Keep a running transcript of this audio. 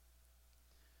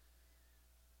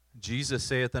Jesus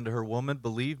saith unto her, Woman,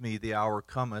 believe me, the hour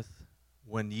cometh,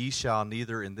 when ye shall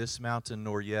neither in this mountain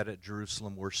nor yet at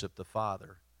Jerusalem worship the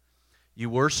Father. You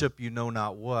worship you know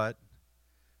not what.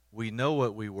 We know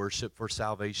what we worship, for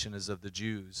salvation is of the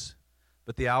Jews.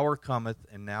 But the hour cometh,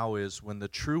 and now is, when the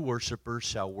true worshipers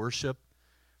shall worship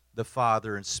the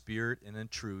Father in spirit and in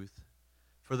truth.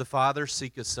 For the Father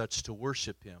seeketh such to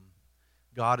worship him.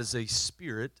 God is a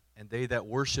spirit, and they that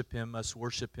worship him must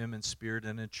worship him in spirit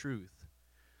and in truth.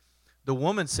 The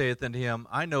woman saith unto him,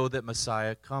 I know that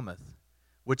Messiah cometh,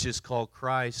 which is called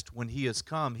Christ. When he is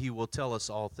come, he will tell us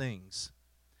all things.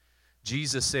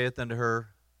 Jesus saith unto her,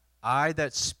 I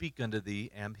that speak unto thee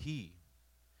am he.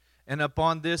 And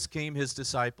upon this came his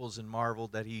disciples and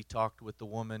marveled that he talked with the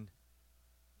woman,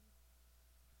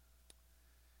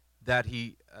 that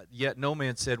he, yet no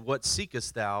man said, What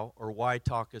seekest thou, or why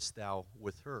talkest thou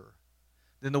with her?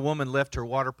 Then the woman left her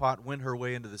water pot, went her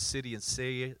way into the city, and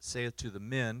saith to the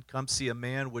men, Come see a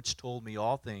man which told me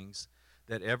all things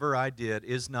that ever I did.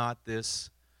 Is not this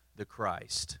the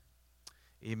Christ?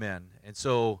 Amen. And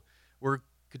so we're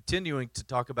continuing to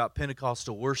talk about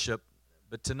Pentecostal worship,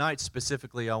 but tonight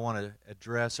specifically I want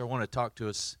to talk to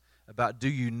us about, do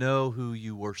you know who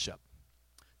you worship?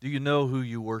 Do you know who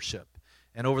you worship?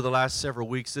 And over the last several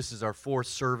weeks, this is our fourth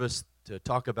service to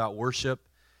talk about worship.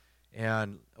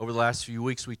 And over the last few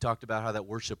weeks, we talked about how that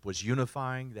worship was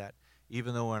unifying, that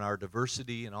even though in our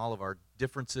diversity and all of our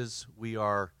differences, we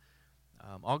are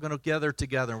all going to gather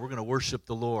together and we're going to worship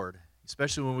the Lord,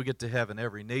 especially when we get to heaven.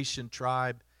 Every nation,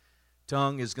 tribe,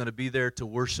 tongue is going to be there to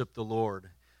worship the Lord.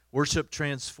 Worship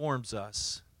transforms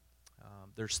us.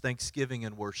 There's thanksgiving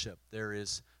in worship. There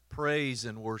is praise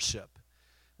in worship.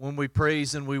 When we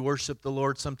praise and we worship the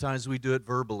Lord, sometimes we do it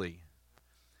verbally.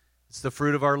 It's the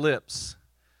fruit of our lips.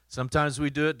 Sometimes we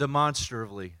do it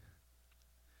demonstratively.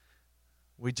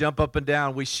 We jump up and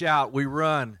down, we shout, we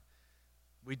run,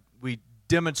 we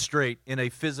demonstrate in a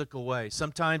physical way.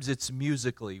 Sometimes it's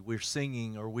musically. We're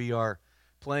singing or we are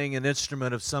playing an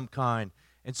instrument of some kind.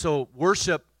 And so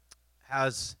worship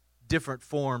has different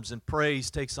forms, and praise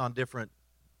takes on different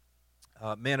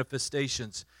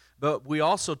manifestations. But we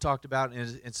also talked about,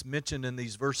 and it's mentioned in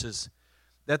these verses,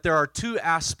 that there are two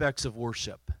aspects of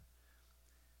worship.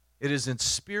 It is in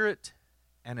spirit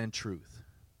and in truth.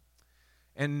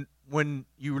 And when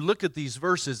you look at these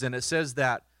verses and it says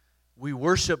that we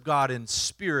worship God in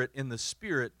the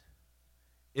spirit,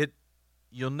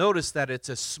 you'll notice that it's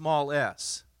a small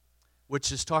s,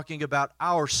 which is talking about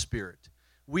our spirit.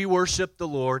 We worship the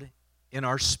Lord in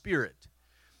our spirit,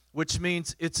 which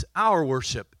means it's our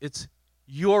worship. It's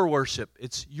your worship.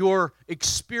 It's your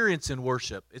experience in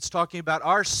worship. It's talking about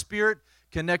our spirit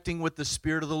connecting with the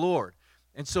Spirit of the Lord.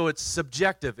 And so it's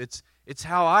subjective. It's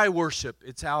how I worship.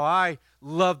 It's how I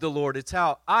love the Lord. It's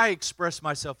how I express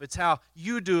myself. It's how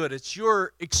you do it. It's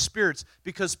your experience,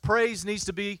 because praise needs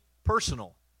to be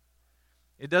personal.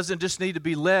 It doesn't just need to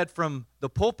be led from the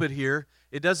pulpit here.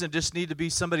 It doesn't just need to be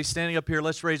somebody standing up here,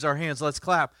 let's raise our hands, let's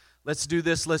clap, let's do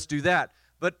this, let's do that.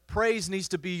 But praise needs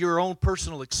to be your own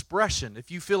personal expression. If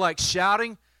you feel like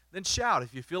shouting, then shout.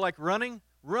 If you feel like running,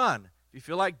 run. If you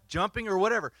feel like jumping or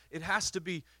whatever, it has to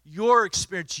be your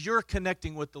experience. You're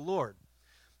connecting with the Lord.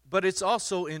 But it's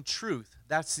also in truth.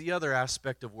 That's the other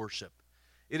aspect of worship.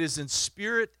 It is in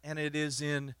spirit and it is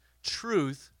in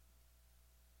truth.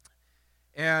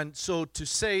 And so to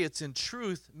say it's in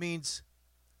truth means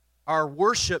our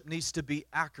worship needs to be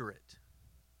accurate.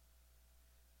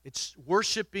 It's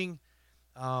worshiping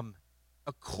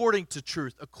according to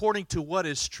truth, according to what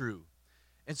is true.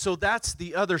 And so that's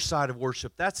the other side of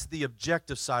worship. That's the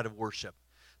objective side of worship.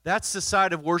 That's the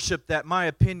side of worship that my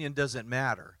opinion doesn't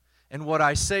matter and what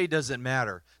I say doesn't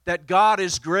matter. That God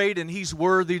is great and He's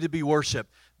worthy to be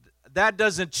worshiped. That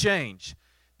doesn't change.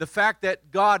 The fact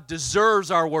that God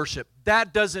deserves our worship,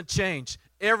 that doesn't change.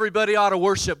 Everybody ought to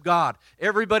worship God.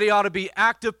 Everybody ought to be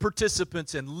active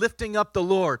participants in lifting up the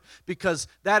Lord, because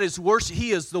that is worship.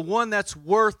 He is the one that's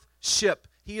worship.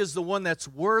 He is the one that's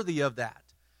worthy of that.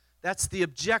 That's the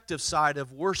objective side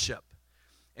of worship.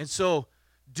 And so,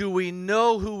 do we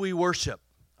know who we worship?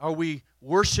 Are we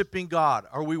worshiping God?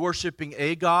 Are we worshiping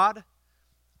a God?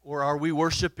 Or are we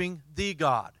worshiping the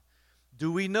God?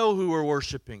 Do we know who we're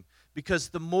worshiping? Because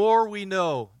the more we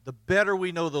know, the better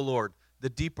we know the Lord, the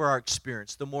deeper our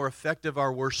experience, the more effective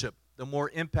our worship, the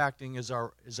more impacting is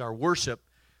our worship,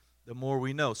 the more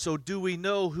we know. So do we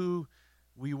know who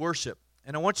we worship?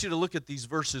 And I want you to look at these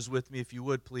verses with me, if you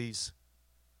would, please,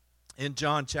 in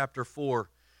John chapter 4.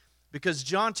 Because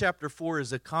John chapter 4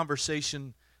 is a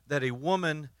conversation that a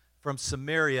woman from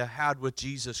Samaria had with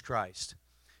Jesus Christ.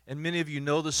 And many of you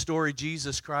know the story.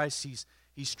 Jesus Christ,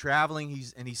 he's traveling,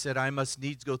 and he said, I must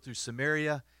needs go through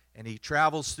Samaria. And he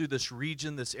travels through this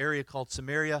region, this area called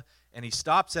Samaria, and he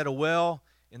stops at a well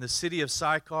in the city of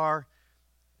Sychar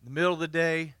in the middle of the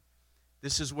day.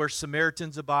 This is where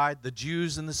Samaritans abide. The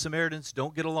Jews and the Samaritans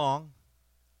don't get along.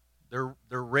 They're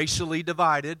racially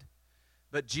divided.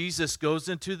 But Jesus goes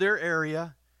into their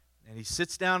area, and he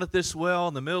sits down at this well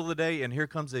in the middle of the day, and here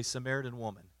comes a Samaritan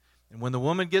woman. And when the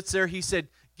woman gets there, he said,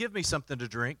 give me something to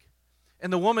drink.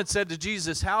 And the woman said to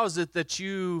Jesus, how is it that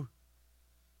you,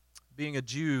 being a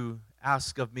Jew,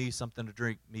 ask of me something to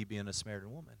drink, me being a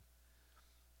Samaritan woman?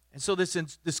 And so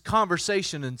this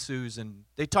conversation ensues, and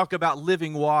they talk about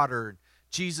living water.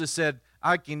 Jesus said,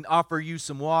 I can offer you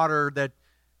some water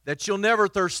that you'll never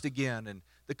thirst again. And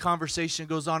the conversation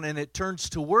goes on, and it turns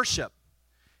to worship.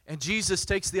 And Jesus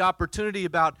takes the opportunity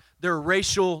about their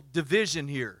racial division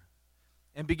here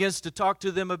and begins to talk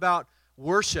to them about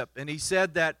worship. And he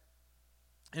said that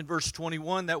in verse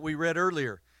 21 that we read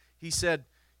earlier, he said,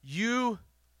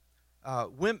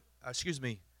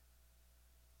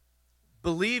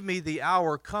 believe me, the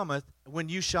hour cometh when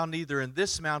you shall neither in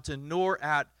this mountain nor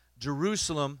at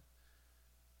Jerusalem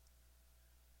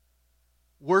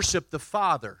worship the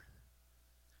Father.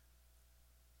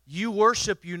 You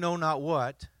worship you know not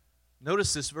what.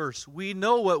 Notice this verse. We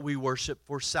know what we worship,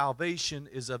 for salvation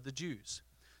is of the Jews.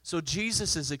 So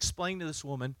Jesus is explaining to this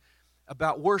woman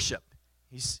about worship.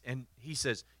 He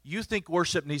says, you think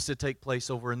worship needs to take place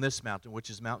over in this mountain, which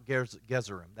is Mount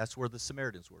Gerizim. That's where the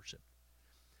Samaritans worship.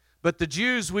 But the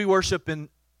Jews, we worship in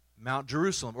Mount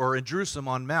Jerusalem, or in Jerusalem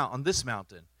on this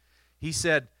mountain. He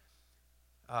said,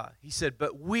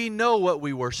 but we know what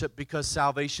we worship because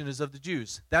salvation is of the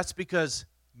Jews. That's because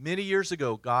many years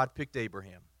ago, God picked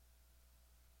Abraham.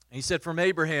 And he said, from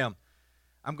Abraham,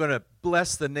 I'm going to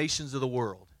bless the nations of the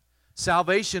world.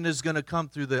 Salvation is going to come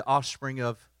through the offspring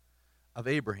of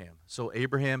Abraham. So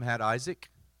Abraham had Isaac.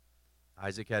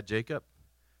 Isaac had Jacob.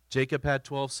 Jacob had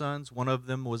 12 sons. One of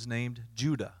them was named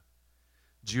Judah.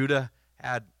 Judah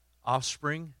had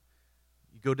offspring.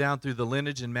 You go down through the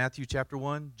lineage in Matthew chapter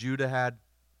 1. Judah had,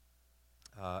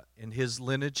 in his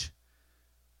lineage,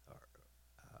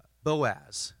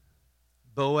 Boaz.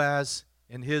 Boaz,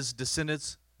 in his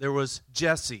descendants, there was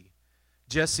Jesse.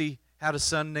 Jesse had a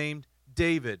son named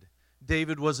David.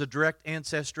 David was a direct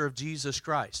ancestor of Jesus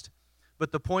Christ.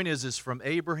 But the point is from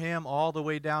Abraham all the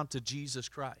way down to Jesus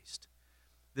Christ.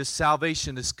 This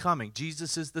salvation is coming.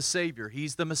 Jesus is the Savior.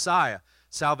 He's the Messiah.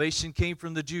 Salvation came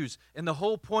from the Jews. And the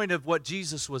whole point of what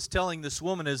Jesus was telling this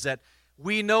woman is that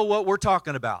we know what we're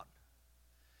talking about.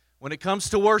 When it comes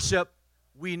to worship,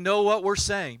 we know what we're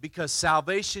saying because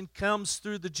salvation comes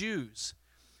through the Jews.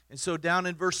 And so down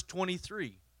in verse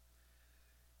 23,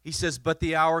 he says, but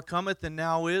the hour cometh and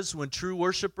now is when true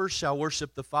worshipers shall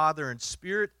worship the Father in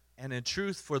spirit and in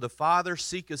truth, for the Father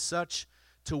seeketh such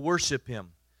to worship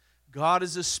him. God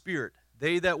is a spirit.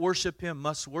 They that worship him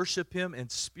must worship him in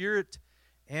spirit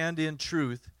and in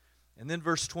truth. And then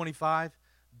verse 25,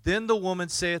 then the woman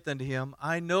saith unto him,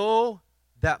 I know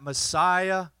that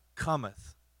Messiah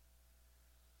cometh,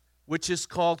 which is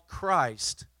called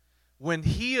Christ. When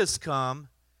he is come,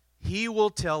 he will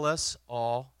tell us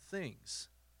all things.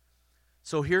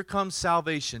 So here comes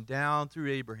salvation down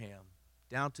through Abraham,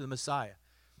 down to the Messiah.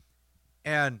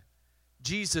 And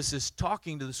Jesus is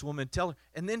talking to this woman,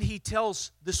 and then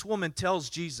this woman tells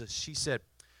Jesus, she said,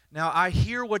 now I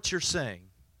hear what you're saying.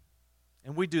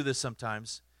 And we do this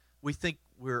sometimes. We think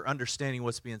we're understanding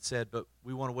what's being said, but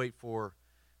we want to wait for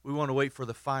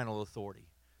the final authority.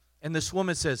 And this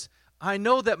woman says, I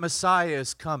know that Messiah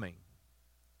is coming,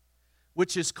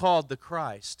 which is called the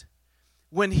Christ.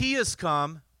 When he is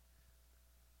come,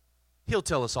 he'll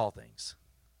tell us all things.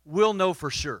 We'll know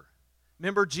for sure.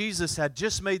 Remember, Jesus had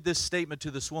just made this statement to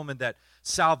this woman that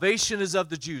salvation is of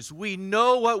the Jews. We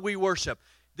know what we worship.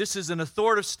 This is an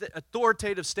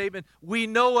authoritative statement. We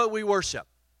know what we worship.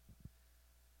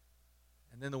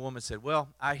 And then the woman said, well,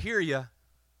 I hear you,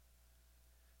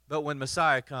 but when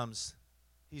Messiah comes,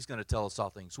 he's going to tell us all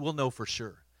things. We'll know for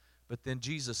sure. But then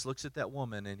Jesus looks at that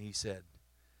woman and he said,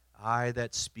 I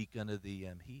that speak unto thee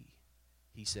am he.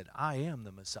 He said, I am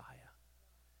the Messiah.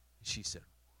 And she said,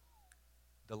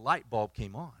 the light bulb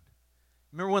came on.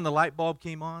 Remember when the light bulb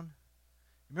came on?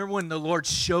 Remember when the Lord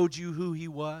showed you who he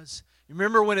was?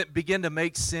 Remember when it began to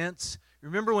make sense?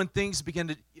 Remember when things began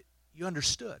to, you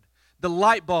understood. The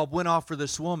light bulb went off for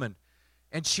this woman,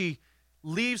 and she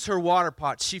leaves her water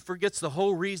pot. She forgets the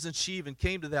whole reason she even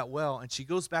came to that well, and she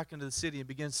goes back into the city and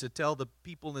begins to tell the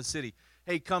people in the city,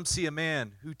 hey, come see a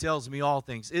man who tells me all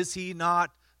things. Is he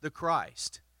not the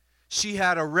Christ? She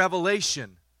had a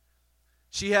revelation.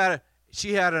 She had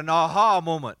an aha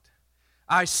moment.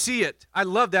 I see it. I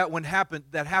love that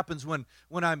that happens when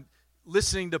I'm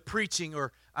listening to preaching,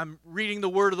 or I'm reading the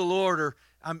word of the Lord, or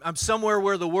I'm somewhere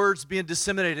where the word's being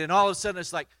disseminated, and all of a sudden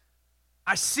it's like,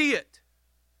 I see it.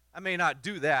 I may not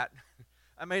do that.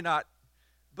 I may not,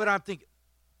 but I'm thinking,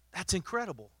 that's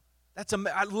incredible.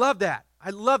 I love that.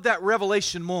 I love that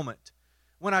revelation moment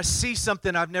when I see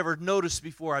something I've never noticed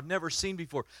before, I've never seen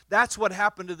before. That's what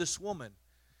happened to this woman.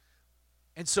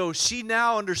 And so she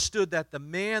now understood that the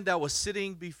man that was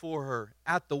sitting before her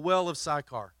at the well of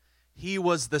Sychar, he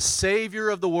was the Savior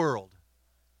of the world.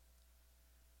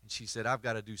 And she said, I've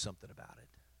got to do something about it.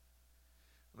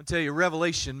 I'm going to tell you,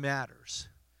 revelation matters.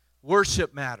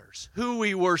 Worship matters. Who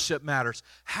we worship matters.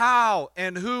 How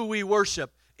and who we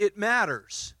worship, it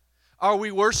matters. Are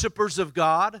we worshipers of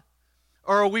God,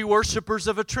 or are we worshipers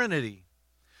of a Trinity?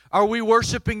 Are we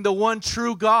worshiping the one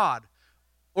true God?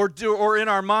 Or in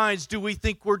our minds, do we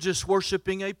think we're just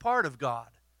worshiping a part of God?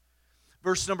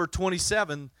 Verse number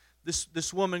 27,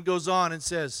 this woman goes on and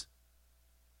says,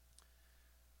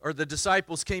 or the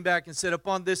disciples came back and said,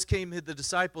 upon this came the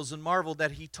disciples and marveled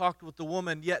that he talked with the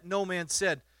woman, yet no man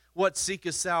said, what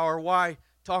seekest thou, or why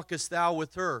talkest thou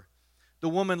with her? The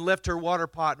woman left her water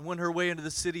pot and went her way into the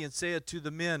city and said to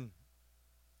the men,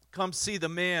 come see the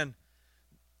man,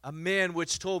 a man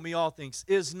which told me all things.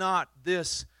 Is not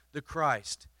this the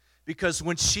Christ? Because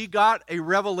when she got a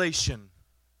revelation,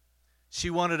 she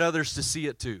wanted others to see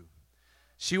it too.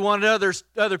 She wanted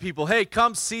other people, hey,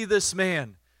 come see this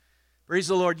man. Praise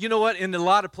the Lord. You know what? In a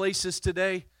lot of places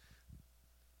today,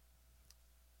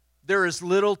 there is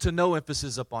little to no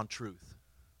emphasis upon truth.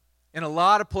 In a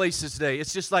lot of places today,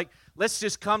 it's just like, let's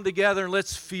just come together and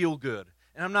let's feel good.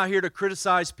 And I'm not here to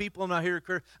criticize people.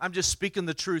 I'm just speaking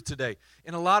the truth today.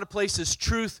 In a lot of places,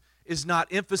 truth is not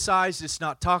emphasized, it's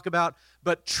not talked about,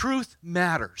 but truth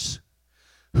matters.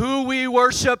 Who we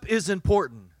worship is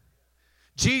important.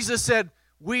 Jesus said,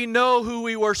 we know who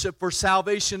we worship, for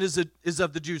salvation is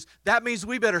of the Jews. That means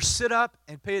we better sit up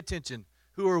and pay attention.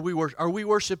 Who are we worshiping? Are we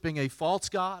worshiping a false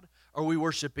God? Are we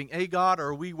worshiping a God? Or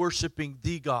are we worshiping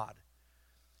the God?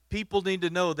 People need to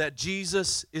know that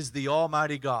Jesus is the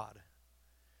Almighty God.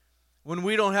 When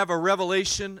we don't have a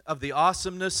revelation of the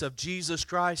awesomeness of Jesus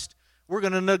Christ, we're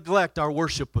going to neglect our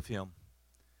worship of Him.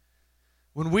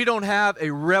 When we don't have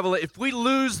a revelation, if we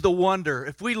lose the wonder,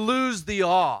 if we lose the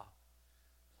awe,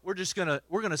 we're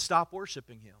going to stop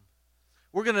worshiping Him.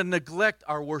 We're going to neglect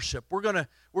our worship. We're going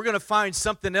to find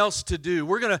something else to do.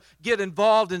 We're going to get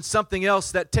involved in something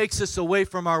else that takes us away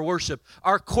from our worship.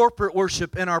 Our corporate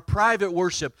worship and our private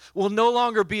worship will no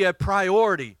longer be a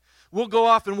priority. We'll go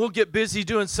off and we'll get busy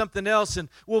doing something else, and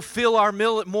we'll fill our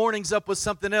mornings up with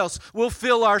something else. We'll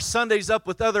fill our Sundays up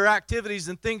with other activities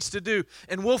and things to do,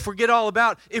 and we'll forget all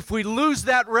about if we lose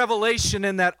that revelation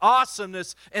and that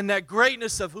awesomeness and that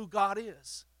greatness of who God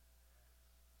is.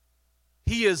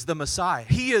 He is the Messiah.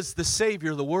 He is the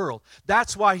Savior of the world.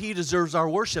 That's why He deserves our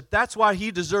worship. That's why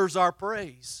He deserves our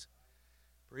praise.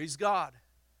 Praise God.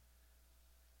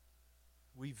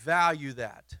 We value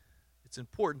that. It's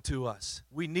important to us.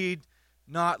 We need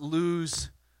not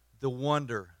lose the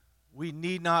wonder. We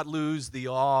need not lose the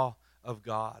awe of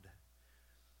God.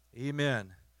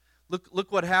 Amen.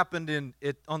 Look what happened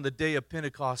on the day of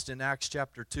Pentecost in Acts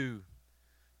chapter 2.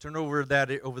 Turn over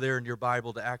there in your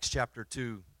Bible to Acts chapter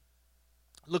 2.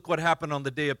 Look what happened on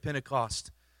the day of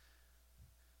Pentecost.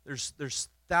 There's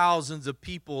thousands of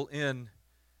people in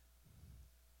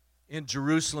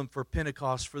Jerusalem for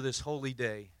Pentecost, for this holy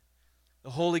day. The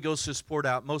Holy Ghost is poured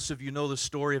out. Most of you know the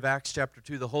story of Acts chapter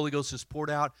 2. The Holy Ghost is poured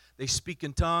out. They speak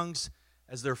in tongues.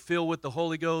 As they're filled with the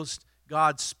Holy Ghost,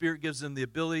 God's Spirit gives them the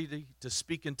ability to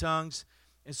speak in tongues.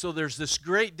 And so there's this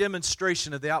great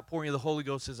demonstration of the outpouring of the Holy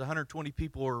Ghost as 120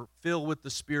 people are filled with the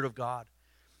Spirit of God.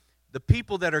 The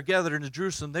people that are gathered in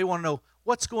Jerusalem, they want to know,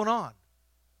 what's going on?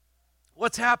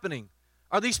 What's happening?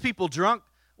 Are these people drunk?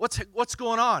 What's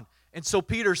going on? And so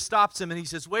Peter stops him and he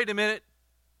says, wait a minute.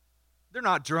 They're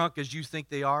not drunk as you think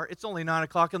they are. It's only 9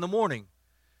 o'clock in the morning.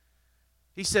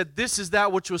 He said, this is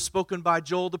that which was spoken by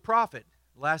Joel the prophet.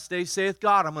 Last day saith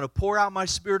God, I'm going to pour out my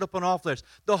Spirit upon all flesh.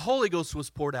 The Holy Ghost was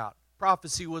poured out.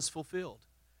 Prophecy was fulfilled.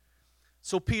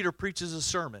 So Peter preaches a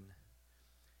sermon.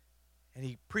 And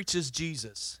he preaches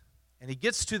Jesus. And he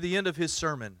gets to the end of his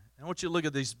sermon. I want you to look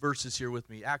at these verses here with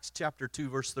me. Acts chapter 2,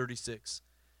 verse 36.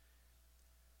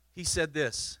 He said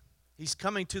this. He's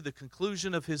coming to the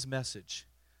conclusion of his message.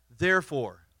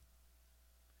 Therefore,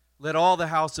 let all the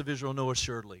house of Israel know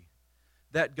assuredly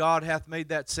that God hath made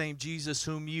that same Jesus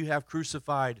whom you have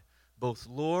crucified both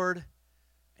Lord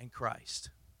and Christ.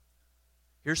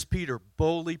 Here's Peter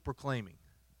boldly proclaiming.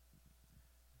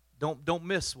 Don't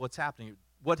miss what's happening.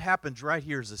 what happens right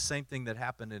here is the same thing that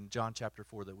happened in John chapter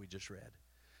 4 that we just read.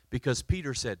 Because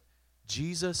Peter said,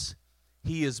 Jesus,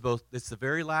 he is both, it's the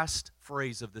very last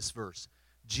phrase of this verse.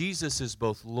 Jesus is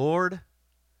both Lord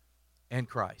and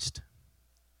Christ.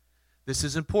 This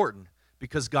is important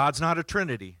because God's not a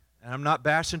Trinity. And I'm not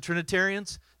bashing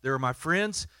Trinitarians. They're my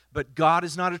friends. But God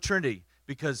is not a Trinity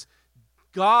because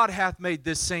God hath made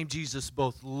this same Jesus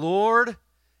both Lord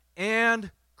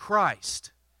and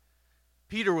Christ.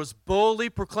 Peter was boldly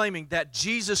proclaiming that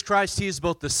Jesus Christ, he is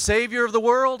both the Savior of the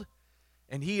world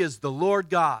and he is the Lord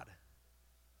God.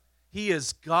 He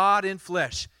is God in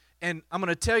flesh. And I'm going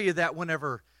to tell you that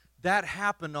whenever that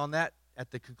happened at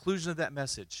the conclusion of that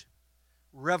message,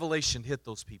 revelation hit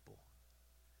those people.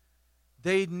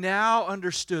 They now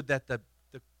understood that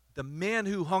the man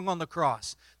who hung on the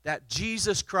cross, that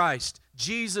Jesus Christ,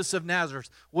 Jesus of Nazareth,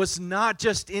 was not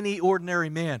just any ordinary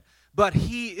man, but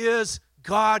he is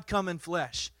God come in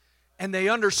flesh. And they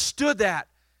understood that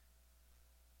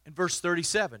in verse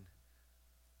 37.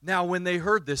 Now when they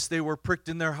heard this, they were pricked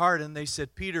in their heart, and they said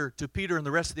to Peter and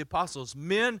the rest of the apostles,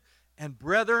 men and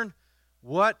brethren,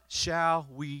 what shall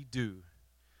we do?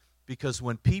 Because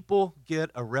when people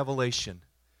get a revelation,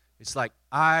 it's like,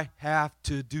 I have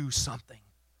to do something.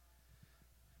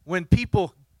 When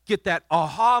people get that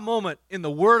aha moment in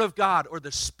the Word of God or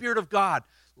the Spirit of God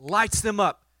lights them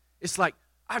up, it's like,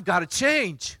 I've got to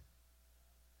change.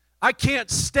 I can't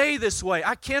stay this way.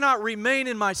 I cannot remain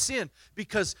in my sin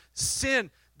because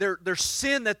sin, their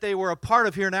sin that they were a part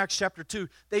of here in Acts chapter 2,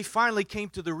 they finally came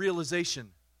to the realization.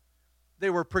 They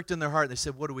were pricked in their heart. They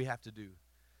said, what do we have to do?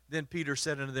 Then Peter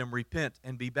said unto them, repent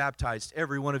and be baptized,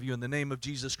 every one of you, in the name of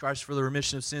Jesus Christ for the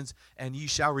remission of sins, and ye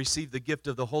shall receive the gift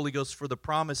of the Holy Ghost, for the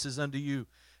promise is unto you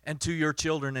and to your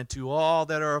children and to all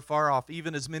that are afar off,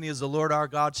 even as many as the Lord our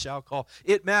God shall call.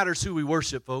 It matters who we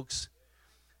worship, folks.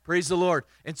 Praise the Lord.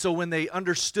 And so when they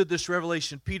understood this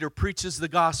revelation, Peter preaches the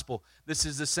gospel. This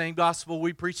is the same gospel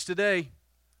we preach today.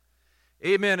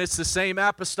 Amen. It's the same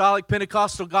apostolic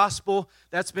Pentecostal gospel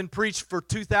that's been preached for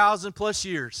 2,000 plus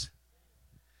years.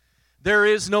 There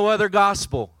is no other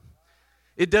gospel.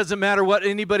 It doesn't matter what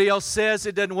anybody else says.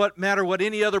 It doesn't matter what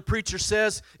any other preacher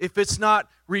says. If it's not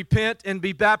repent and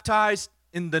be baptized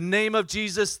in the name of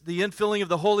Jesus, the infilling of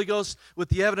the Holy Ghost with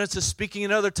the evidence of speaking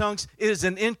in other tongues, it is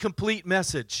an incomplete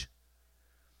message.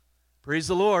 Praise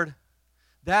the Lord.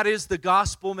 That is the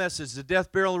gospel message, the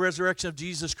death, burial, and resurrection of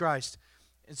Jesus Christ.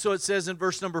 And so it says in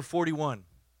verse number 41,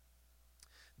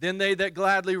 then they that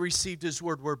gladly received his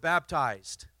word were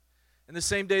baptized. And the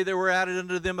same day there were added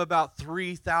unto them about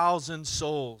 3,000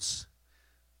 souls.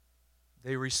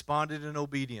 They responded in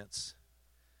obedience.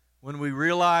 When we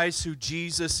realize who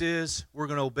Jesus is, we're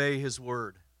going to obey his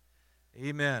word.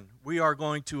 Amen. We are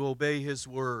going to obey his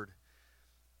word.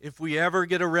 If we ever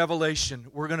get a revelation,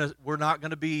 we're not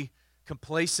going to be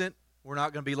complacent. We're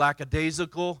not going to be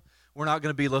lackadaisical. We're not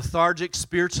going to be lethargic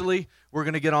spiritually. We're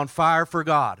going to get on fire for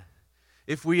God.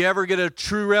 If we ever get a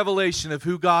true revelation of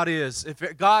who God is,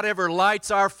 if God ever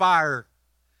lights our fire,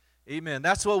 amen,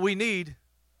 that's what we need.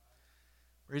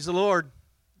 Praise the Lord.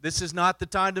 This is not the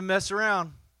time to mess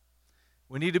around.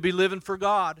 We need to be living for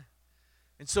God.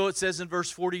 And so it says in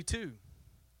verse 42,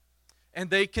 and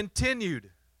they continued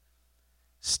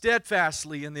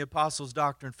steadfastly in the apostles'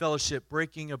 doctrine, fellowship,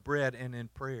 breaking of bread, and in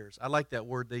prayers. I like that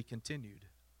word, they continued,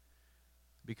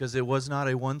 because it was not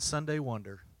a one Sunday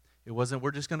wonder. It wasn't, we're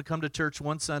just going to come to church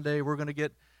one Sunday. We're going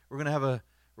to have a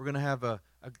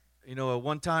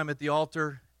one time at the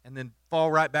altar and then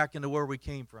fall right back into where we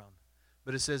came from.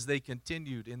 But it says they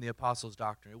continued in the apostles'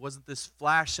 doctrine. It wasn't this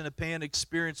flash in a pan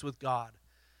experience with God,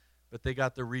 but they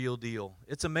got the real deal.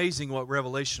 It's amazing what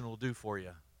revelation will do for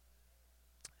you.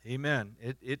 Amen.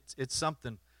 It's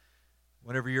something.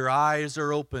 Whenever your eyes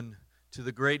are open to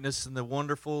the greatness and the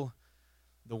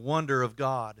wonder of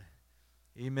God.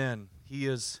 Amen. He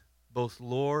is both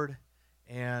Lord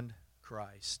and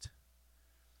Christ.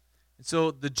 And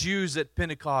so the Jews at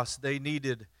Pentecost, they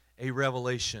needed a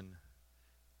revelation.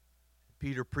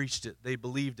 Peter preached it. They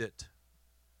believed it,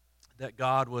 that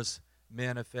God was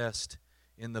manifest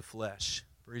in the flesh.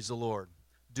 Praise the Lord.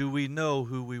 Do we know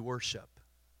who we worship?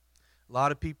 A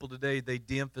lot of people today, they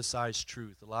de-emphasize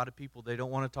truth. A lot of people, they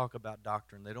don't want to talk about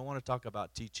doctrine. They don't want to talk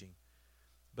about teaching.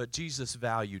 But Jesus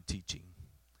valued teaching.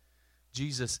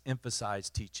 Jesus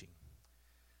emphasized teaching.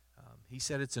 He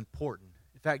said it's important.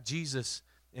 In fact, Jesus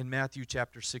in Matthew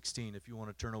chapter 16, if you want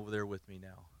to turn over there with me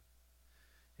now.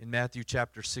 In Matthew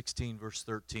chapter 16, verse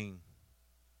 13,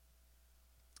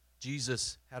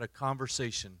 Jesus had a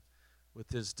conversation with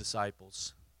his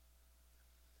disciples.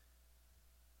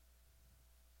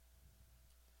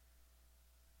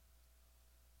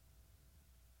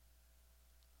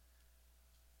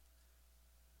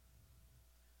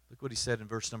 Look what he said in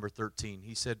verse number 13.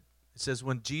 It says,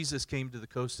 when Jesus came to the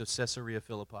coast of Caesarea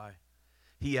Philippi,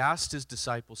 he asked his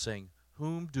disciples, saying,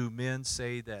 whom do men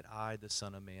say that I, the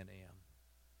Son of Man, am?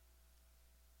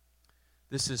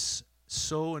 This is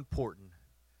so important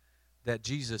that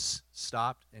Jesus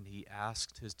stopped and he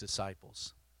asked his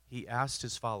disciples. He asked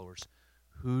his followers,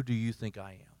 who do you think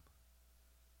I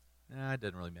am? It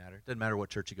doesn't really matter. It doesn't matter what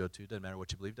church you go to. It doesn't matter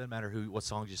what you believe. It doesn't matter what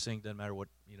songs you sing. It doesn't matter what,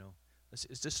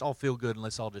 It's just all feel good and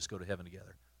let's all just go to heaven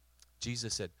together.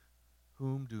 Jesus said,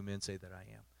 whom do men say that I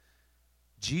am?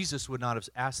 Jesus would not have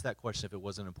asked that question if it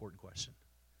wasn't an important question.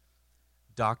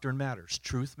 Doctrine matters.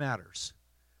 Truth matters.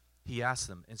 He asked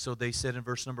them. And so they said in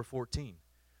verse number 14,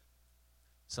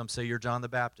 some say you're John the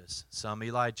Baptist, some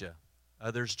Elijah,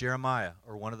 others Jeremiah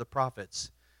or one of the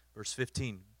prophets. Verse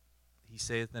 15, he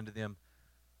saith unto them,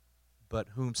 but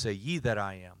whom say ye that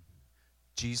I am?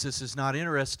 Jesus is not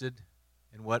interested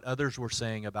in what others were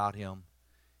saying about him.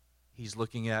 He's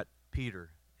looking at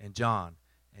Peter and John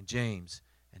and James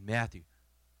and Matthew.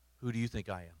 Who do you think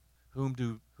I am?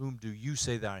 Whom do you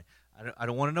say that I am? I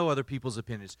don't want to know other people's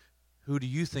opinions. Who do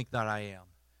you think that I am?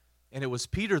 And it was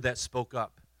Peter that spoke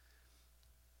up.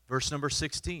 Verse number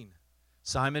 16,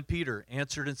 Simon Peter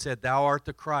answered and said, thou art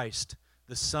the Christ,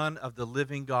 the Son of the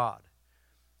living God.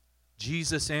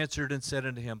 Jesus answered and said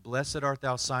unto him, blessed art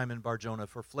thou, Simon Bar-Jonah,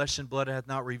 for flesh and blood hath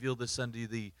not revealed this unto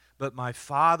thee, but my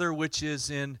Father which is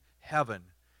in heaven.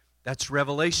 That's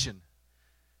revelation.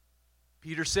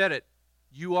 Peter said it.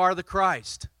 You are the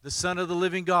Christ, the Son of the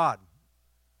living God.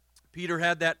 Peter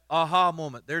had that aha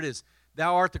moment. There it is.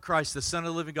 Thou art the Christ, the Son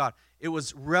of the living God. It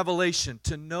was revelation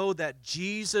to know that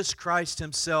Jesus Christ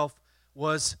himself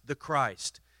was the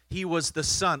Christ. He was the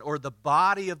Son, or the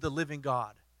body of the living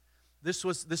God. This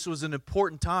was an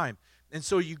important time. And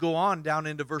so you go on down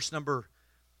into verse number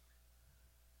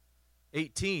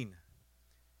 18.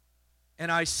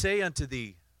 And I say unto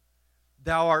thee,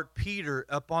 thou art Peter,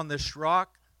 upon this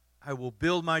rock I will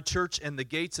build my church, and the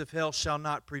gates of hell shall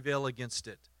not prevail against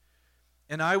it.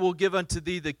 And I will give unto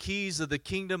thee the keys of the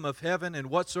kingdom of heaven,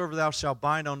 and whatsoever thou shalt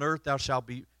bind on earth thou shalt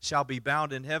be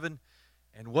bound in heaven,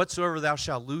 and whatsoever thou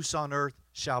shalt loose on earth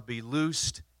shall be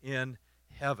loosed in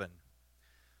heaven.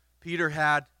 Peter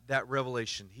had that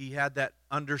revelation. He had that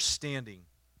understanding.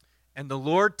 And the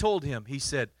Lord told him, he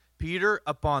said, Peter,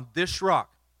 upon this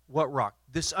rock, what rock?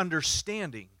 This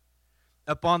understanding.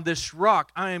 Upon this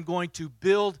rock I am going to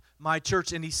build my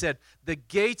church. And he said, the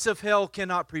gates of hell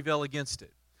cannot prevail against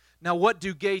it. Now what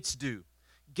do gates do?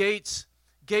 Gates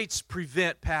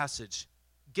prevent passage.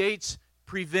 Gates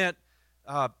prevent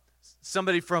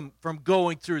somebody from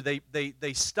going through.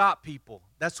 They stop people.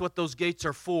 That's what those gates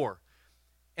are for.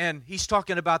 And he's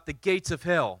talking about the gates of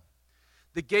hell.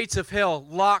 The gates of hell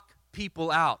lock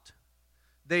people out.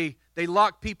 They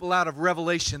lock people out of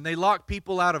revelation. They lock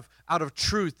people out of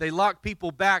truth. They lock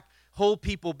people back, hold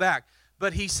people back.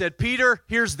 But he said, Peter,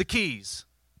 here's the keys.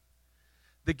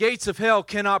 The gates of hell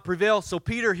cannot prevail. So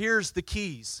Peter, here's the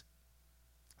keys.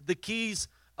 The keys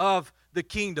of the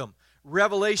kingdom.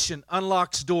 Revelation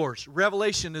unlocks doors.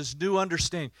 Revelation is new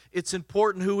understanding. It's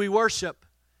important who we worship.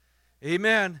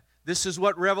 Amen. This is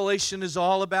what revelation is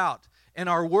all about. And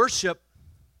our worship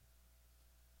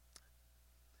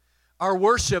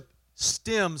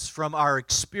stems from our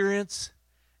experience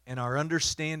and our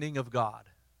understanding of God.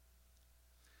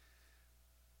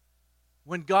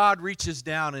 When God reaches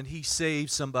down and He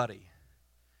saves somebody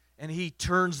and He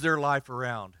turns their life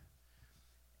around,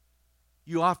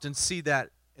 you often see that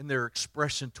in their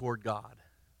expression toward God,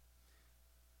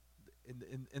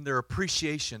 in their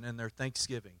appreciation and their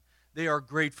thanksgiving. They are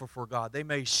grateful for God. They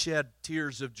may shed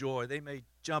tears of joy. They may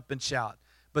jump and shout,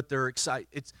 but they're excited.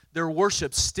 Their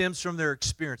worship stems from their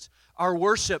experience. Our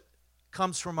worship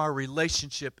comes from our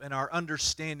relationship and our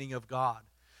understanding of God.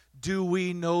 Do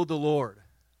we know the Lord?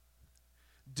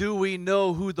 Do we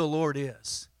know who the Lord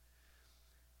is?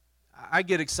 I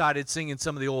get excited singing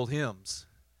some of the old hymns.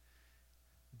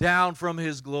 Down from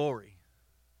His glory,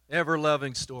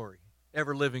 ever-loving story,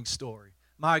 ever-living story.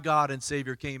 My God and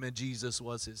Savior came and Jesus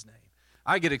was His name.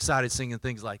 I get excited singing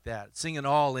things like that, singing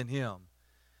all in Him.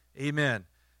 Amen.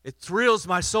 It thrills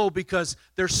my soul because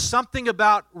there's something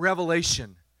about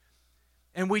revelation.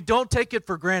 And we don't take it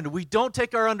for granted. We don't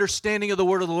take our understanding of the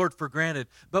word of the Lord for granted,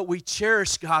 but we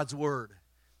cherish God's word.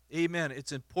 Amen.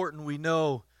 It's important we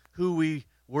know who we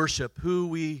worship, who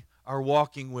we are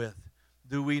walking with.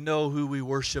 Do we know who we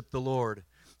worship the Lord?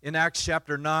 In Acts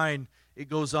chapter 9, it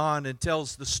goes on and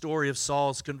tells the story of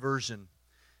Saul's conversion.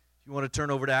 If you want to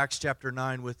turn over to Acts chapter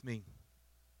 9 with me,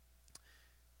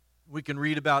 we can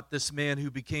read about this man who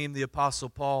became the Apostle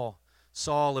Paul,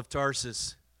 Saul of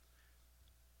Tarsus.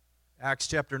 Acts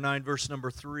chapter 9, verse number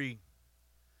 3. It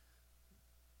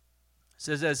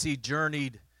says, as he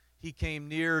journeyed, he came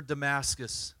near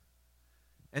Damascus.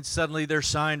 And suddenly there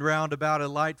shined round about a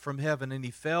light from heaven, and he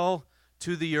fell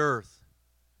to the earth.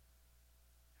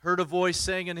 Heard a voice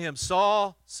saying unto him,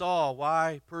 Saul, Saul,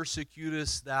 why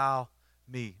persecutest thou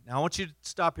me? Now I want you to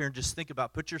stop here and just think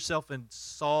about, put yourself in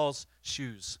Saul's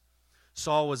shoes.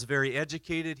 Saul was very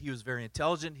educated. He was very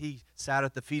intelligent. He sat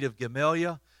at the feet of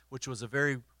Gamaliel, which was a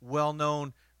very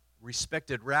well-known,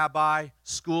 respected rabbi,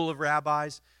 school of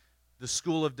rabbis. The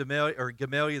school of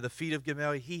Gamaliel, the feet of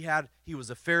Gamaliel. He was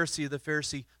a Pharisee of the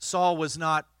Pharisee. Saul was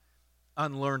not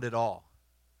unlearned at all.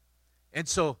 And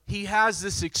so he has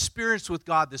this experience with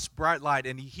God, this bright light,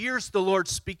 and he hears the Lord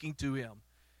speaking to him.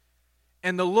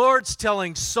 And the Lord's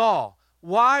telling Saul,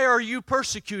 why are you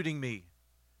persecuting me?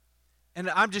 And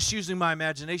I'm just using my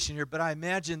imagination here, but I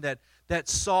imagine that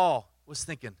Saul was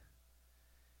thinking,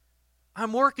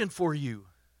 I'm working for you.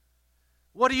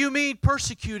 What do you mean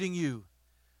persecuting you?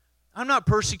 I'm not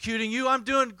persecuting you. I'm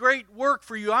doing great work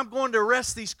for you. I'm going to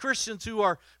arrest these Christians who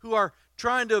are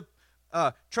trying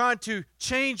to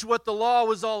change what the law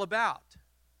was all about.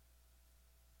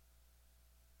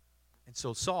 And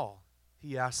so Saul,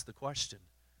 he asked the question.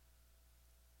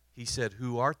 He said,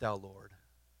 who art thou, Lord?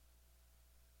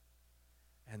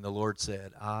 And the Lord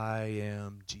said, I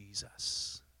am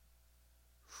Jesus.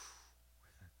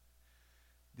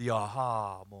 The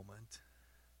aha moment.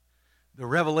 The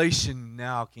revelation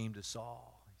now came to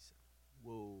Saul. He said,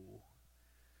 whoa,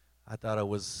 I thought I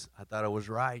was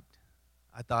right.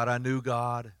 I thought I knew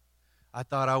God. I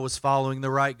thought I was following the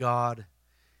right God.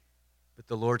 But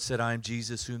the Lord said, I am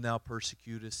Jesus whom thou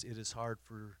persecutest. It is hard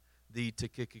for thee to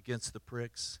kick against the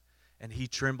pricks. And he,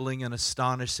 trembling and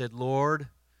astonished, said, Lord,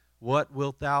 what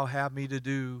wilt thou have me to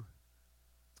do?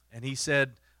 And he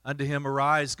said unto him,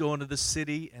 arise, go into the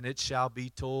city, and it shall be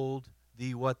told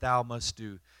thee what thou must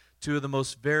do. Two of the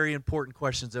most very important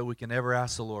questions that we can ever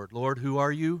ask the Lord. Lord, who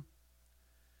are you?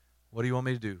 What do you want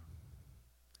me to do?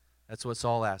 That's what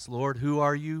Saul asked. Lord, who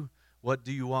are you? What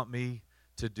do you want me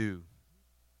to do?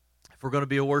 If we're going to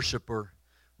be a worshiper,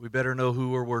 we better know who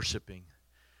we're worshiping.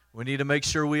 We need to make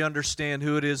sure we understand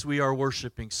who it is we are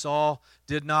worshiping. Saul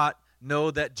did not know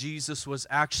that Jesus was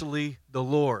actually the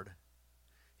Lord.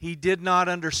 He did not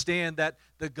understand that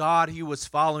the God he was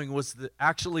following was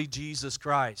actually Jesus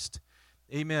Christ.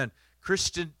 Amen.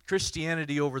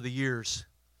 Christianity over the years,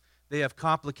 they have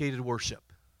complicated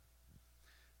worship.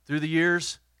 Through the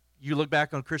years, you look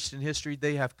back on Christian history,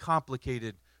 they have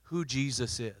complicated who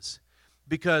Jesus is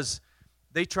because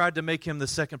they tried to make him the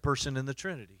second person in the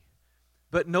Trinity.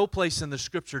 But no place in the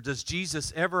Scripture does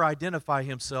Jesus ever identify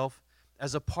himself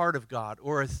as a part of God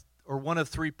or one of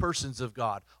three persons of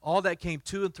God. All that came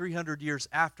 200 and 300 years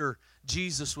after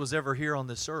Jesus was ever here on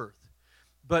this earth.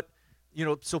 But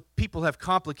so people have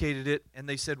complicated it, and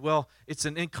they said, well, it's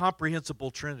an incomprehensible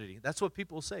Trinity. That's what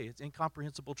people say. It's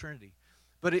incomprehensible Trinity.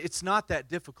 But it's not that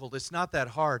difficult. It's not that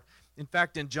hard. In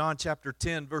fact, in John chapter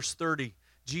 10, verse 30,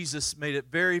 Jesus made it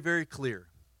very, very clear.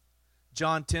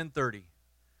 John 10:30.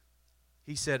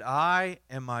 He said, I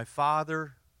and my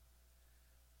Father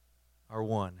are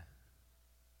one.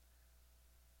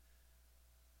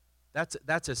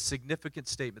 That's a significant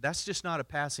statement. That's just not a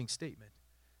passing statement.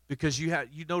 Because you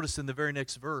notice in the very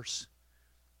next verse,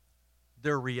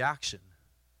 their reaction.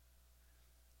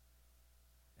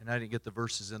 And I didn't get the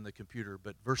verses in the computer,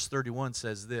 but verse 31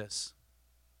 says this.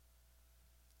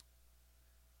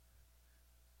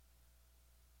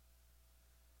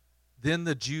 Then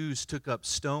the Jews took up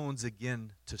stones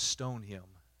again to stone him.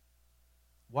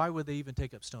 Why would they even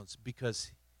take up stones?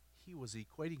 Because he was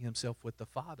equating himself with the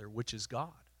Father, which is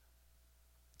God.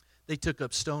 They took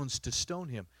up stones to stone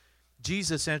him.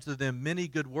 Jesus answered them, many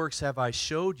good works have I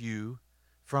showed you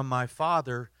from my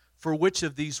Father. For which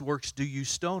of these works do you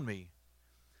stone me?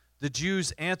 The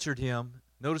Jews answered him,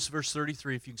 notice verse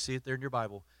 33 if you can see it there in your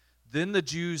Bible. Then the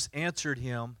Jews answered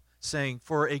him, saying,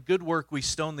 for a good work we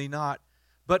stone thee not,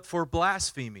 but for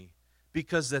blasphemy,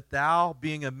 because that thou,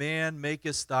 being a man,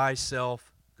 makest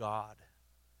thyself God.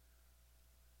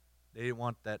 They didn't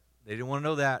want that. They didn't want to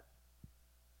know that.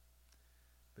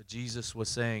 But Jesus was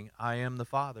saying, I am the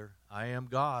Father. I am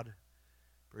God.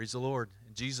 Praise the Lord.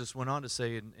 And Jesus went on to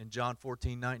say in John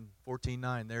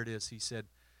 14:9, there it is. He said,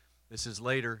 this is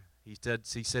later. He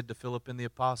said to Philip and the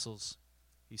apostles,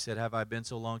 he said, have I been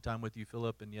so long time with you,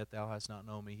 Philip, and yet thou hast not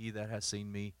known me? He that has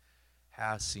seen me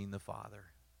has seen the Father.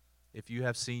 If you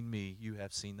have seen me, you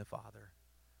have seen the Father.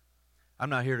 I'm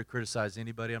not here to criticize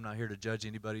anybody. I'm not here to judge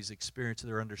anybody's experience or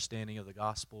their understanding of the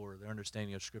gospel or their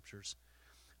understanding of scriptures.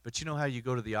 But you know how you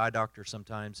go to the eye doctor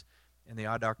sometimes, and the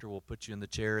eye doctor will put you in the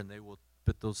chair, and they will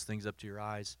put those things up to your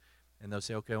eyes, and they'll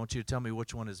say, okay, I want you to tell me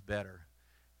which one is better,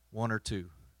 one or two.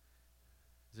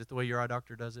 Is it the way your eye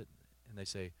doctor does it? And they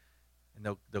say, and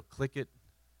they'll click it,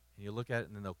 and you look at it,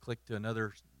 and then they'll click to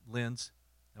another lens.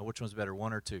 Now, which one's better,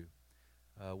 one or two?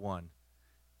 One.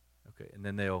 Okay, and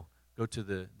then they'll go to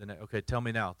the okay, tell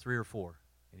me now, 3 or 4.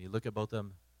 And you look at both of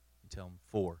them, and tell them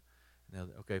 4. And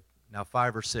okay, now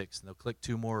 5 or 6. And they'll click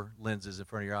 2 more lenses in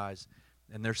front of your eyes.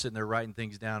 And they're sitting there writing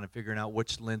things down and figuring out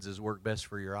which lenses work best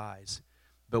for your eyes.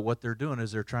 But what they're doing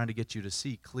is they're trying to get you to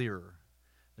see clearer.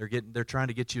 They're trying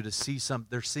to get you to see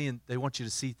they want you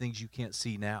to see things you can't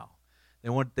see now. They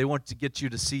want to get you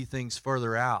to see things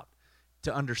further out,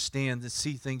 to understand, to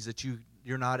see things that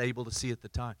you're not able to see at the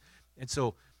time. And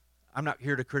so I'm not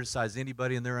here to criticize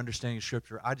anybody in their understanding of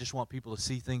Scripture. I just want people to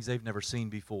see things they've never seen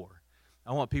before.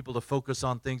 I want people to focus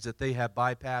on things that they have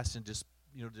bypassed and just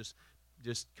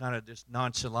kind of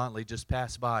nonchalantly just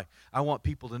pass by. I want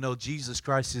people to know Jesus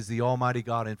Christ is the Almighty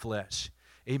God in flesh.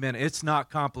 Amen. It's not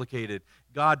complicated.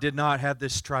 God did not have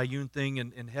this triune thing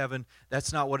in heaven.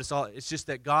 That's not what it's all. It's just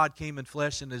that God came in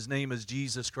flesh and His name is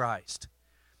Jesus Christ.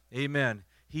 Amen.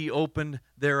 He opened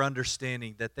their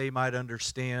understanding that they might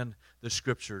understand the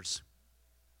Scriptures.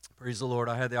 Praise the Lord.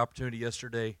 I had the opportunity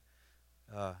yesterday.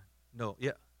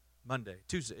 Monday.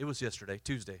 Tuesday. It was yesterday,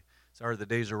 Tuesday. Sorry, the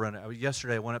days are running.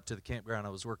 Yesterday I went up to the campground. I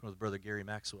was working with Brother Gary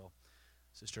Maxwell,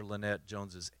 Sister Lynette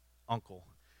Jones's uncle.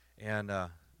 And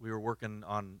we were working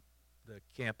on the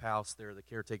camp house there, the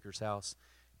caretaker's house.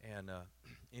 And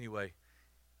anyway,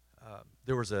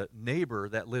 there was a neighbor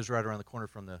that lives right around the corner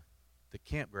from the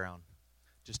campground.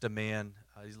 Just a man.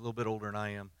 He's a little bit older than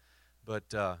I am.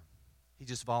 But he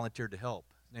just volunteered to help.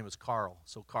 His name was Carl.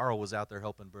 So Carl was out there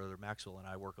helping Brother Maxwell and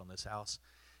I work on this house.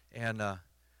 And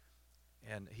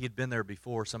he had been there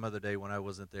before some other day when I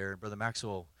wasn't there. And Brother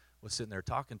Maxwell was sitting there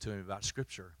talking to him about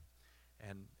Scripture.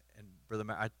 And in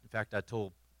fact, I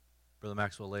told Brother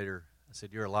Maxwell later, I said,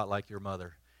 you're a lot like your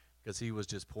mother, because he was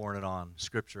just pouring it on,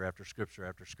 Scripture after Scripture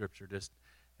after Scripture.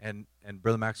 And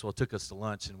Brother Maxwell took us to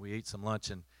lunch, and we ate some lunch.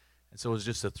 And so it was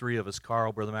just the 3 of us,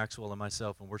 Carl, Brother Maxwell, and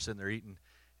myself, and we're sitting there eating.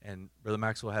 And Brother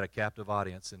Maxwell had a captive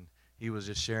audience, and he was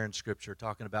just sharing Scripture,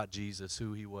 talking about Jesus,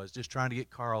 who he was, just trying to get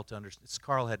Carl to understand.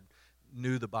 Carl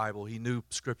knew the Bible, he knew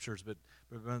Scriptures, but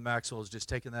Brother Maxwell was just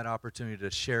taking that opportunity to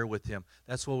share with him.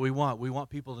 That's what we want. We want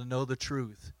people to know the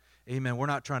truth. Amen. We're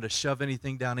not trying to shove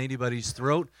anything down anybody's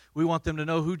throat. We want them to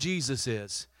know who Jesus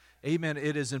is. Amen.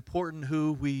 It is important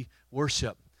who we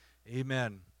worship.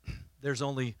 Amen. There's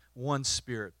only one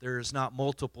Spirit. There is not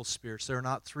multiple spirits. There are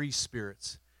not 3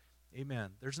 spirits. Amen.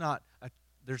 There's not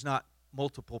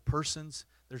multiple persons.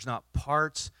 There's not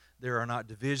parts. There are not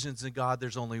divisions in God.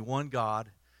 There's only one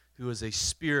God who is a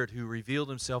Spirit who revealed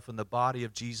Himself in the body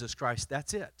of Jesus Christ.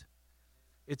 That's it.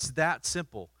 It's that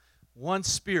simple. One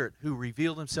Spirit who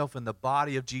revealed Himself in the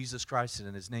body of Jesus Christ,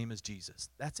 and His name is Jesus.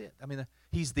 That's it. I mean,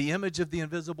 He's the image of the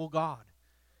invisible God.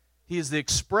 He is the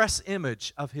express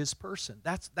image of His person.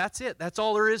 That's it. That's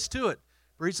all there is to it.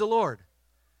 Praise the Lord.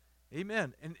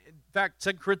 Amen. And in fact,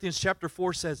 2 Corinthians chapter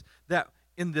 4 says that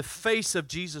in the face of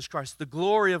Jesus Christ, the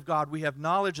glory of God, we have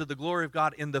knowledge of the glory of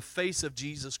God in the face of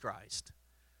Jesus Christ.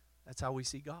 That's how we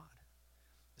see God.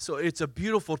 So it's a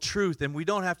beautiful truth, and we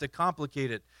don't have to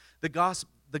complicate it. The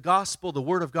gospel, the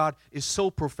Word of God, is so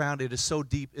profound, it is so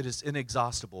deep, it is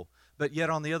inexhaustible. But yet,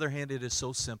 on the other hand, it is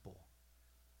so simple.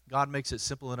 God makes it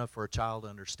simple enough for a child to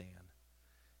understand.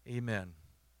 Amen.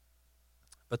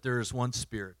 But there is one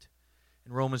Spirit.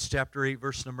 In Romans chapter 8,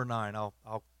 verse number 9,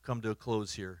 I'll come to a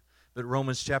close here. But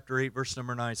Romans chapter 8, verse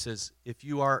number 9 says, if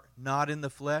you are not in the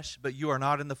flesh, but you are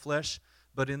not in the flesh,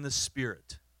 but in the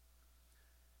Spirit.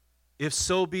 If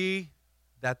so be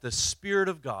that the Spirit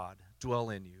of God dwell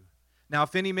in you. Now,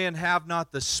 if any man have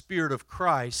not the Spirit of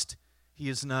Christ, he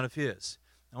is none of his.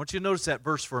 I want you to notice that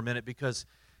verse for a minute, because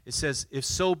it says, if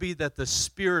so be that the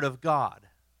Spirit of God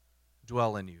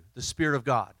dwell in you. The Spirit of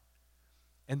God.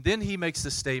 And then he makes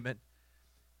the statement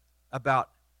about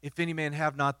if any man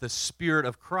have not the Spirit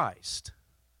of Christ.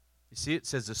 You see, it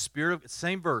says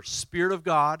same verse, Spirit of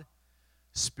God,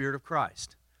 Spirit of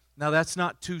Christ. Now, that's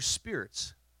not 2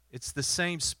 spirits. It's the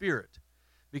same Spirit,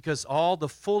 because all the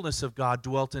fullness of God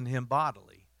dwelt in Him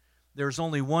bodily. There's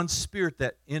only one Spirit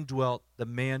that indwelt the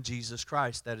man Jesus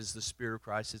Christ. That is the Spirit of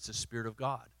Christ. It's the Spirit of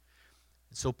God.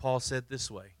 And so Paul said this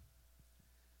way,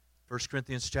 1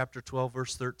 Corinthians chapter 12,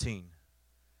 verse 13.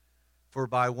 For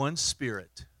by one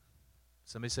Spirit,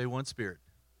 somebody say one Spirit.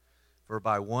 For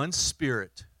by one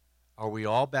Spirit are we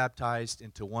all baptized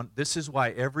into one. This is why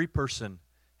every person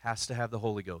has to have the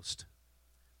Holy Ghost.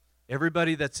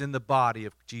 Everybody that's in the body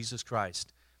of Jesus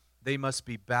Christ, they must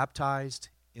be baptized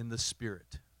in the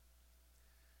Spirit.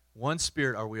 One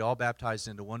Spirit are we all baptized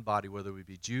into one body, whether we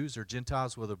be Jews or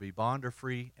Gentiles, whether we be bond or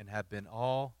free, and have been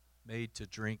all made to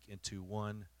drink into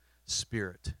one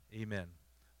Spirit. Amen.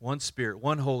 One Spirit,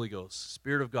 one Holy Ghost,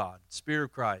 Spirit of God, Spirit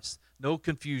of Christ. No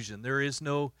confusion. There is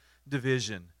no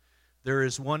division. There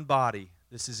is one body.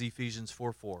 This is Ephesians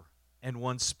 4:4. And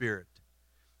one Spirit.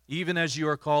 Even as you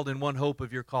are called in one hope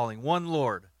of your calling. One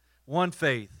Lord, one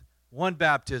faith, one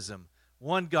baptism,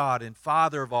 one God and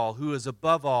Father of all, who is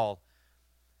above all,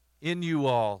 in you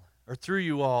all, or through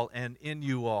you all, and in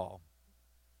you all.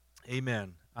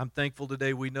 Amen. I'm thankful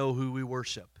today we know who we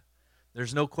worship.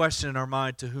 There's no question in our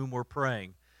mind to whom we're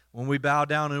praying. When we bow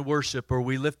down in worship or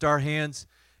we lift our hands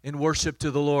in worship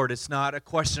to the Lord, it's not a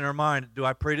question in our mind. Do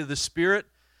I pray to the Spirit?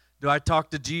 Do I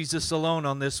talk to Jesus alone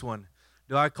on this one?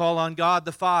 Do I call on God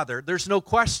the Father? There's no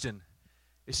question.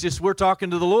 It's just we're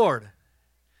talking to the Lord.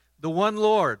 The one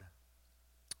Lord.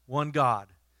 One God.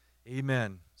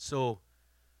 Amen. So,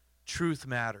 truth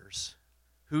matters.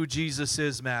 Who Jesus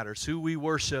is matters. Who we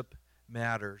worship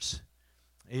matters.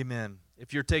 Amen.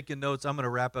 If you're taking notes, I'm going to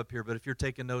wrap up here, but if you're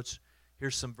taking notes,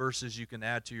 here's some verses you can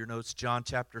add to your notes. John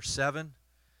chapter 7,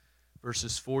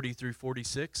 verses 40 through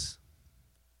 46.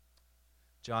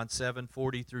 John 7,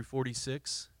 40 through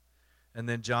 46. And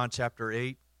then John chapter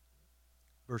 8,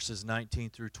 verses 19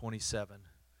 through 27.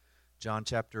 John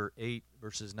chapter 8,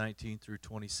 verses 19 through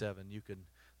 27. You can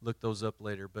look those up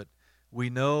later, but we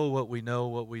know what we know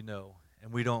what we know.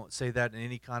 And we don't say that in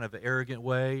any kind of arrogant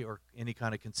way or any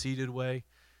kind of conceited way.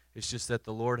 It's just that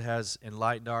the Lord has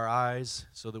enlightened our eyes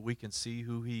so that we can see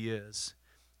who He is.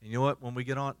 And you know what? When we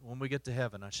get to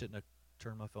heaven, I shouldn't have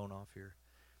turned my phone off here.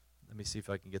 Let me see if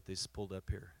I can get this pulled up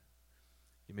here.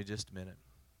 Give me just a minute.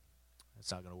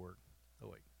 It's not going to work. Oh,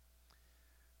 wait.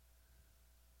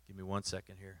 Give me 1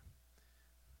 second here.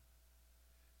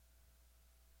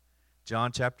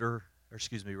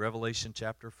 Revelation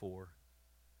chapter 4.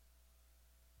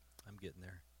 I'm getting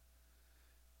there.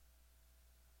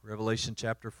 Revelation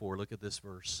chapter 4. Look at this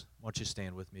verse. Why don't you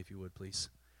stand with me if you would, please.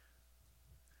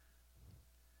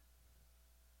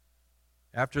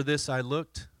 After this I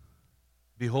looked,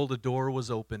 behold, a door was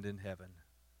opened in heaven.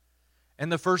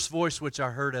 And the first voice which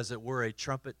I heard, as it were a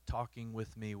trumpet talking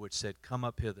with me, which said, Come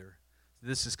up hither.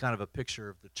 This is kind of a picture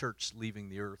of the church leaving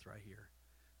the earth right here.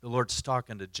 The Lord's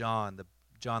talking to John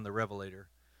the Revelator,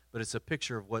 but it's a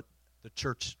picture of what the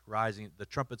church rising, the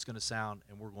trumpet's going to sound,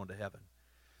 and we're going to heaven.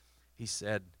 He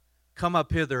said, Come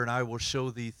up hither, and I will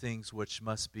show thee things which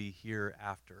must be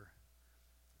hereafter.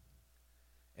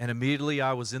 And immediately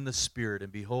I was in the Spirit,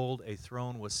 and behold, a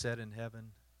throne was set in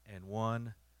heaven, and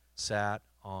one sat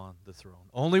on the throne.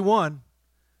 Only one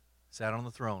sat on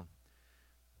the throne.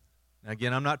 Now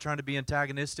again, I'm not trying to be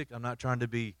antagonistic. I'm not trying to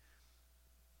be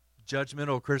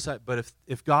judgmental or criticize. But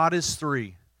if God is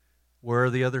three, where are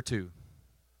the other two?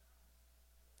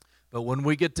 But when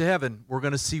we get to heaven, we're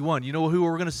going to see one. You know who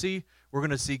we're going to see? We're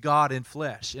going to see God in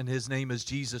flesh, and His name is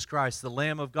Jesus Christ, the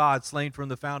Lamb of God slain from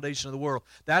the foundation of the world.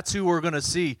 That's who we're going to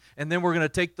see. And then we're going to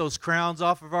take those crowns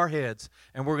off of our heads,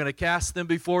 and we're going to cast them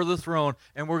before the throne,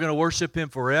 and we're going to worship Him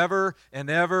forever and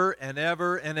ever and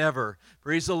ever and ever.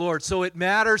 Praise the Lord. So it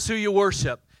matters who you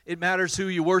worship. It matters who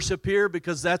you worship here,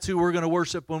 because that's who we're going to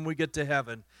worship when we get to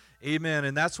heaven. Amen.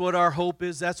 And that's what our hope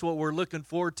is. That's what we're looking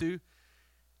forward to.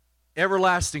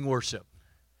 Everlasting worship.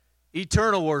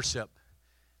 Eternal worship.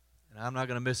 And I'm not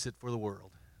going to miss it for the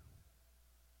world.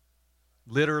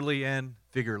 Literally and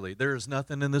figuratively. There is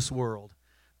nothing in this world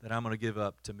that I'm going to give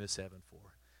up to miss heaven for.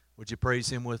 Would you praise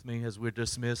Him with me as we're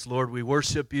dismissed? Lord, we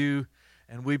worship You,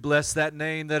 and we bless that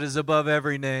name that is above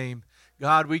every name.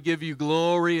 God, we give You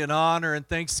glory and honor and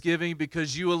thanksgiving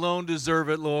because You alone deserve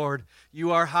it, Lord.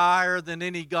 You are higher than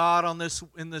any God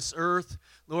in this earth.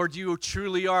 Lord, You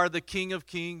truly are the King of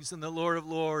kings and the Lord of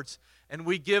lords. And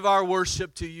we give our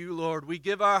worship to You, Lord. We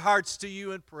give our hearts to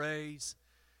You in praise.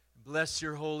 Bless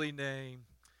Your holy name.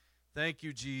 Thank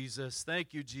You, Jesus.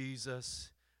 Thank You,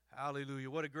 Jesus. Hallelujah.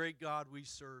 What a great God we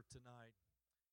serve tonight.